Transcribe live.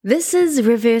This is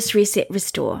Reverse Reset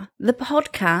Restore, the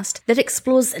podcast that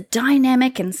explores a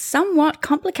dynamic and somewhat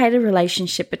complicated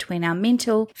relationship between our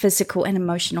mental, physical, and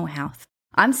emotional health.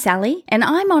 I'm Sally, and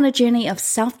I'm on a journey of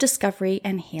self-discovery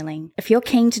and healing. If you're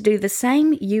keen to do the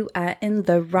same, you are in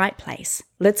the right place.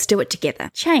 Let's do it together.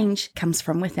 Change comes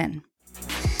from within.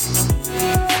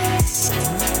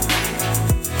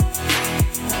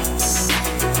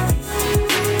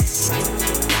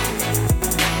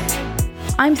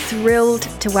 I'm thrilled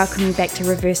to welcome you back to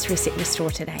Reverse Reset Restore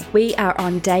today. We are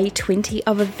on day 20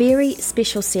 of a very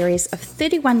special series of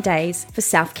 31 days for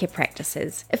self-care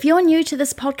practices. If you're new to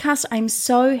this podcast, I'm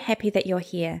so happy that you're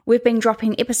here. We've been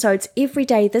dropping episodes every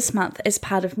day this month as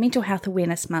part of Mental Health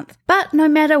Awareness Month. But no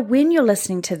matter when you're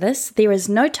listening to this, there is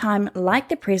no time like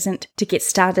the present to get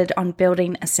started on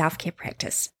building a self-care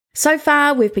practice. So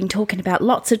far, we've been talking about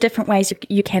lots of different ways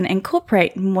you can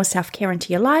incorporate more self-care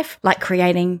into your life, like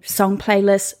creating song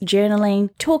playlists, journaling,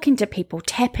 talking to people,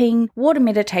 tapping, water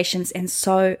meditations, and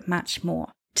so much more.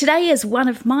 Today is one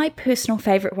of my personal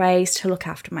favorite ways to look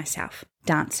after myself,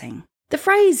 dancing. The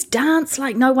phrase dance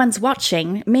like no one's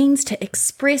watching means to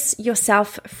express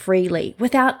yourself freely,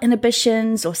 without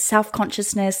inhibitions or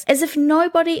self-consciousness, as if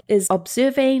nobody is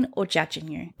observing or judging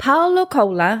you. Paulo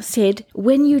Coelho said,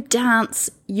 "When you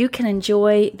dance, you can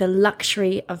enjoy the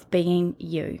luxury of being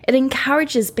you." It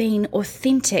encourages being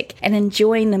authentic and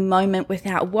enjoying the moment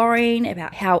without worrying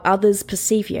about how others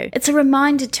perceive you. It's a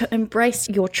reminder to embrace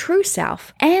your true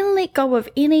self and let go of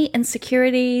any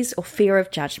insecurities or fear of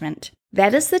judgment.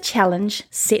 That is the challenge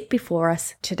set before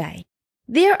us today.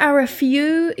 There are a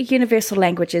few universal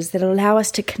languages that allow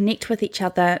us to connect with each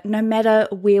other no matter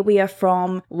where we are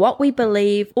from, what we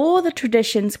believe, or the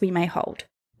traditions we may hold.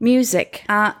 Music,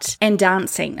 art, and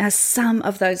dancing are some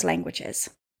of those languages.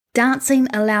 Dancing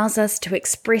allows us to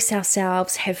express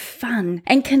ourselves, have fun,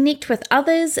 and connect with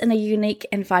others in a unique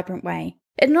and vibrant way.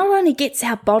 It not only gets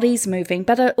our bodies moving,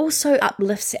 but it also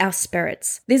uplifts our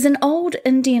spirits. There's an old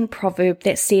Indian proverb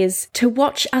that says, "To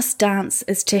watch us dance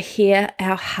is to hear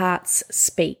our hearts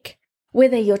speak."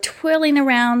 Whether you're twirling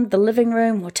around the living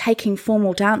room or taking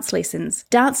formal dance lessons,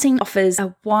 dancing offers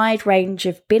a wide range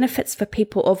of benefits for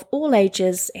people of all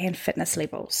ages and fitness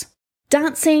levels.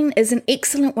 Dancing is an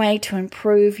excellent way to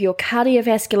improve your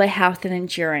cardiovascular health and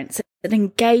endurance. It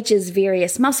engages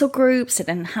various muscle groups, it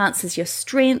enhances your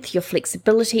strength, your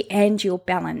flexibility, and your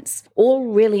balance. All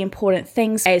really important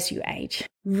things as you age.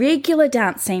 Regular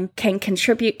dancing can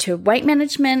contribute to weight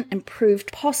management,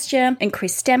 improved posture,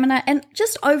 increased stamina, and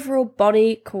just overall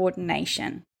body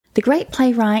coordination. The great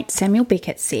playwright Samuel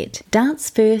Beckett said, "Dance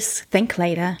first, think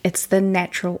later. It's the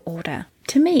natural order."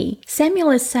 To me, Samuel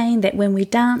is saying that when we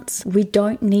dance, we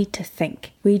don't need to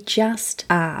think. We just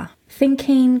are.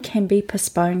 Thinking can be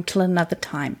postponed till another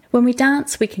time. When we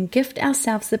dance, we can gift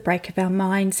ourselves the break of our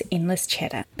mind's endless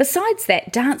chatter. Besides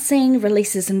that, dancing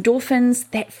releases endorphins,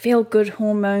 that feel-good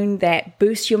hormone that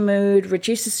boosts your mood,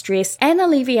 reduces stress, and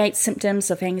alleviates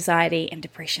symptoms of anxiety and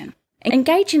depression.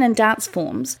 Engaging in dance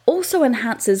forms also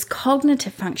enhances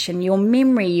cognitive function, your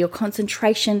memory, your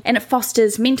concentration, and it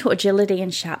fosters mental agility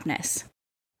and sharpness.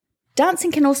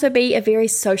 Dancing can also be a very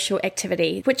social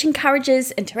activity, which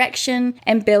encourages interaction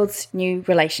and builds new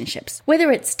relationships.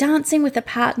 Whether it's dancing with a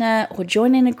partner or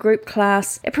joining a group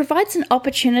class, it provides an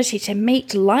opportunity to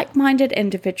meet like-minded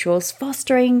individuals,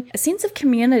 fostering a sense of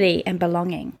community and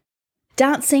belonging.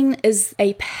 Dancing is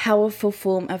a powerful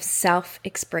form of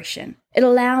self-expression. It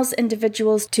allows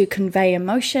individuals to convey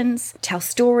emotions, tell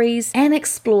stories, and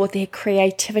explore their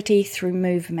creativity through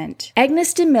movement.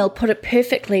 Agnes de Mille put it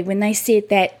perfectly when they said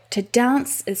that to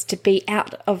dance is to be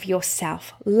out of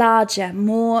yourself, larger,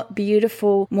 more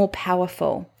beautiful, more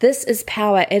powerful. This is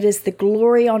power. It is the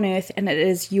glory on earth, and it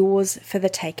is yours for the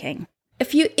taking.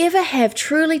 If you ever have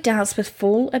truly danced with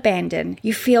full abandon,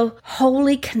 you feel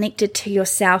wholly connected to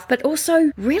yourself, but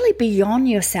also really beyond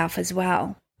yourself as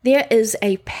well. There is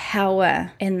a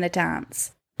power in the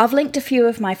dance. I've linked a few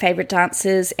of my favorite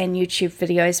dances and YouTube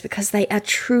videos because they are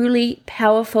truly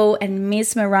powerful and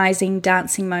mesmerizing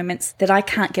dancing moments that I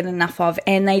can't get enough of,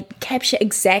 and they capture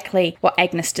exactly what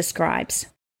Agnes describes.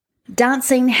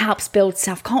 Dancing helps build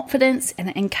self-confidence and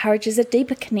it encourages a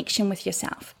deeper connection with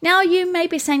yourself. Now you may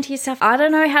be saying to yourself, "I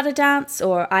don't know how to dance,"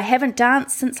 or "I haven't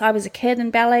danced since I was a kid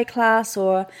in ballet class,"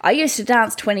 or "I used to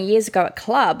dance 20 years ago at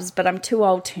clubs, but I'm too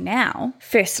old to now."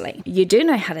 Firstly, you do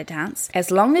know how to dance.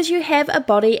 As long as you have a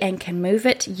body and can move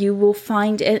it, you will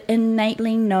find it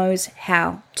innately knows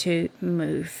how to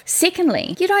move.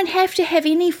 Secondly, you don't have to have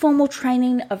any formal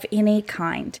training of any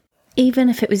kind. even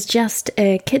if it was just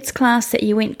a kids class that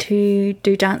you went to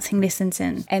do dancing lessons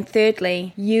in. And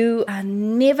thirdly, you are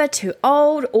never too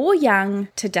old or young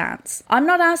to dance. I'm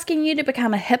not asking you to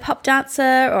become a hip-hop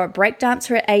dancer or a break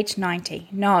dancer at age 90.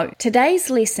 No, today's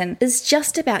lesson is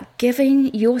just about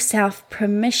giving yourself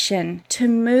permission to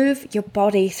move your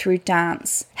body through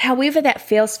dance, however that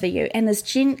feels for you, and as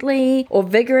gently or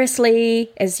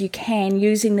vigorously as you can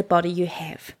using the body you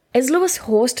have. As Lewis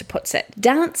Horst puts it,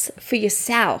 dance for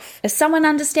yourself. If someone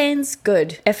understands,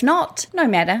 good. If not, no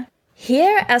matter.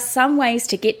 Here are some ways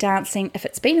to get dancing if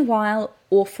it's been a while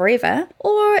or forever,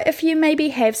 or if you maybe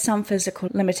have some physical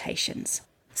limitations.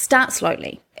 Start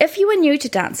slowly. If you are new to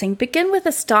dancing, begin with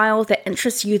a style that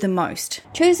interests you the most.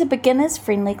 Choose a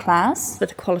beginners-friendly class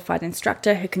with a qualified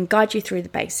instructor who can guide you through the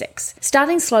basics.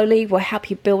 Starting slowly will help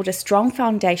you build a strong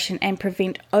foundation and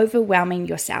prevent overwhelming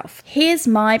yourself. Here's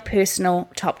my personal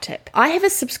top tip. I have a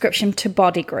subscription to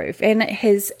Body Groove, and it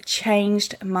has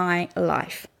changed my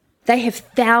life. They have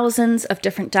thousands of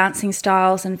different dancing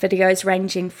styles and videos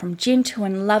ranging from gentle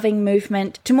and loving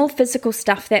movement to more physical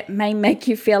stuff that may make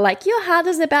you feel like your heart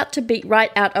is about to beat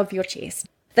right out of your chest.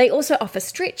 They also offer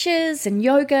stretches and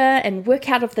yoga and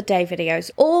workout of the day videos,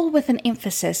 all with an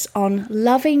emphasis on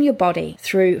loving your body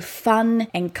through fun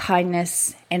and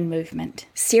kindness and movement.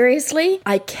 Seriously,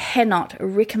 I cannot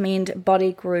recommend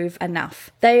Body Groove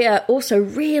enough. They are also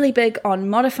really big on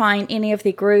modifying any of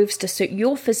their grooves to suit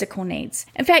your physical needs.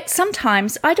 In fact,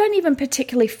 sometimes I don't even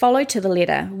particularly follow to the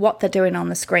letter what they're doing on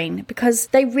the screen, because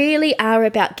they really are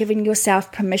about giving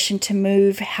yourself permission to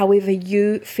move however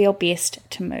you feel best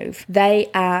to move. They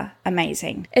are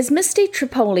amazing. As Misty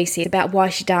Tripoli said about why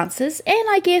she dances, and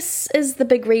I guess is the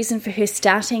big reason for her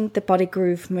starting the Body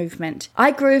Groove movement.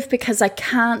 I groove because I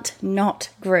can't not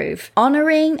groove.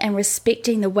 Honoring and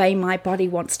respecting the way my body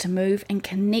wants to move and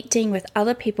connecting with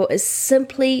other people is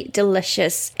simply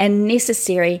delicious and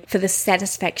necessary for the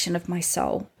satisfaction of my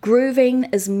soul. Grooving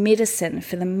is medicine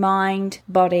for the mind,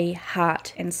 body,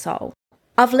 heart, and soul.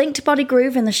 I've linked Body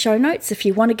Groove in the show notes if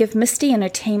you want to give Misty and her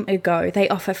team a go. They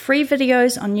offer free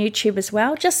videos on YouTube as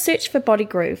well. Just search for Body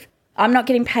Groove. I'm not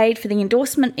getting paid for the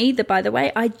endorsement either, by the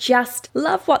way. I just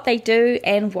love what they do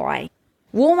and why.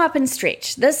 Warm up and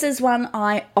stretch. This is one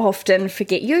I often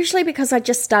forget, usually because I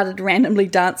just started randomly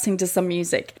dancing to some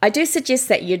music. I do suggest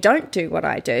that you don't do what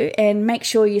I do and make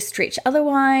sure you stretch,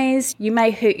 otherwise you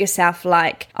may hurt yourself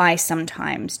like I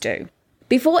sometimes do.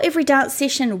 Before every dance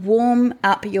session, warm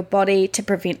up your body to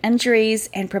prevent injuries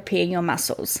and prepare your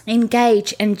muscles.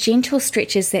 Engage in gentle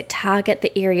stretches that target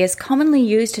the areas commonly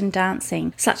used in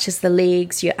dancing, such as the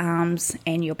legs, your arms,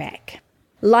 and your back.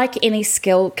 Like any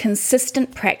skill,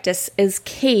 consistent practice is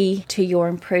key to your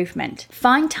improvement.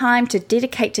 Find time to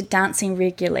dedicate to dancing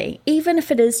regularly, even if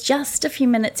it is just a few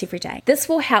minutes every day. This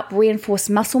will help reinforce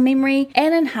muscle memory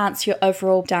and enhance your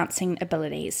overall dancing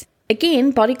abilities.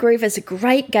 Again, Body Groove is a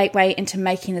great gateway into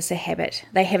making this a habit.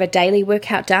 They have a daily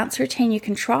workout dance routine you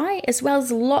can try, as well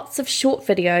as lots of short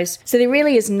videos, so there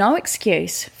really is no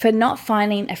excuse for not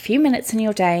finding a few minutes in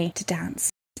your day to dance.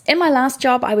 In my last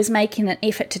job, I was making an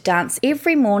effort to dance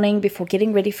every morning before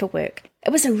getting ready for work.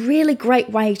 It was a really great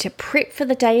way to prep for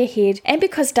the day ahead, and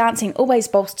because dancing always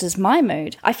bolsters my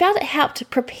mood, I felt it helped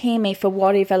prepare me for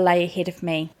whatever lay ahead of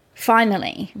me.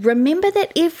 Finally, remember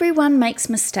that everyone makes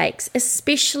mistakes,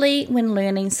 especially when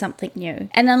learning something new.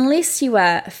 And unless you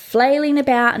are flailing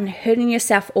about and hurting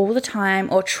yourself all the time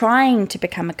or trying to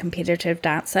become a competitive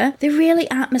dancer, there really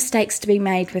aren't mistakes to be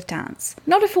made with dance.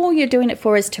 Not if all you're doing it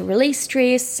for is to release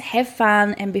stress, have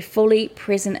fun, and be fully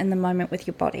present in the moment with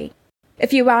your body.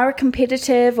 If you are a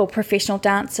competitive or professional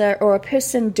dancer, or a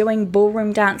person doing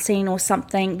ballroom dancing or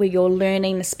something where you're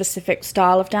learning a specific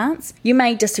style of dance, you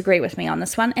may disagree with me on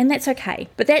this one, and that's okay.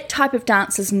 But that type of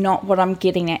dance is not what I'm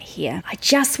getting at here. I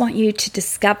just want you to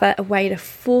discover a way to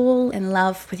fall in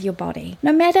love with your body,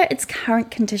 no matter its current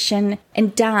condition,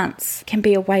 and dance can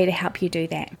be a way to help you do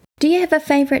that. Do you have a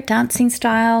favourite dancing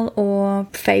style or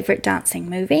favourite dancing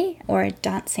movie or a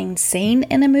dancing scene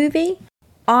in a movie?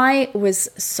 I was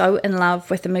so in love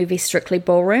with the movie Strictly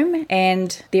Ballroom,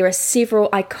 and there are several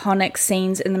iconic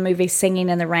scenes in the movie Singing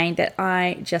in the Rain that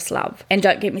I just love. And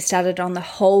don't get me started on the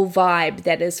whole vibe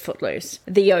that is Footloose,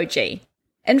 the OG.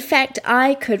 In fact,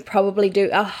 I could probably do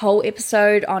a whole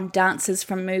episode on dances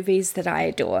from movies that I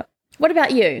adore. What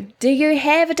about you? Do you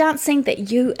have a dance scene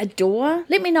that you adore?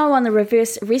 Let me know on the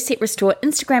Reverse Reset Restore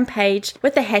Instagram page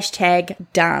with the hashtag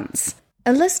dance.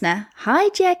 A listener, hi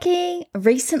Jackie,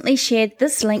 recently shared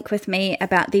this link with me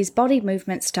about these body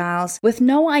movement styles with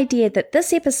no idea that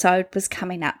this episode was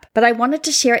coming up, but I wanted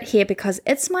to share it here because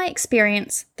it's my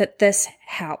experience that this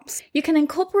helps. You can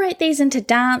incorporate these into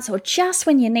dance or just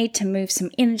when you need to move some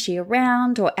energy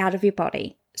around or out of your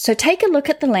body. So take a look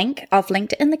at the link, I've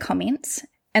linked it in the comments,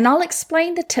 and I'll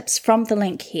explain the tips from the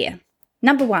link here.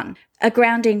 Number 1, a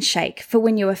grounding shake for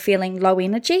when you are feeling low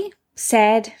energy,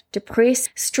 sad, depressed,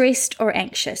 stressed, or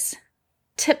anxious.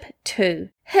 Tip 2,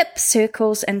 hip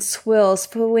circles and swirls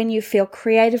for when you feel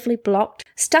creatively blocked,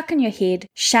 stuck in your head,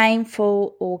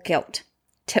 shameful, or guilt.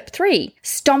 Tip 3,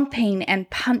 stomping and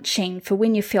punching for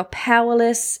when you feel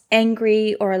powerless,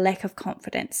 angry, or a lack of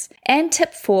confidence. And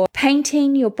tip 4,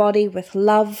 painting your body with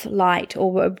love light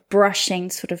or a brushing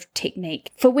sort of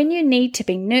technique for when you need to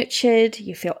be nurtured,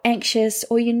 you feel anxious,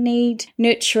 or you need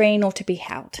nurturing or to be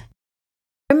held.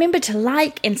 Remember to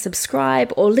like and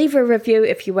subscribe or leave a review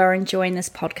if you are enjoying this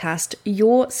podcast.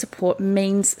 Your support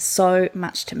means so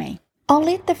much to me. I'll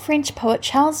let the French poet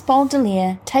Charles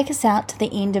Baudelaire take us out to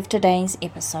the end of today's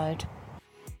episode.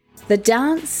 The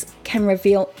dance can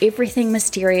reveal everything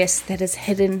mysterious that is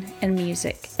hidden in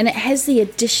music, and it has the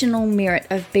additional merit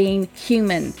of being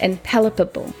human and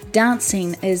palpable.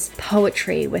 Dancing is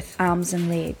poetry with arms and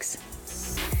legs.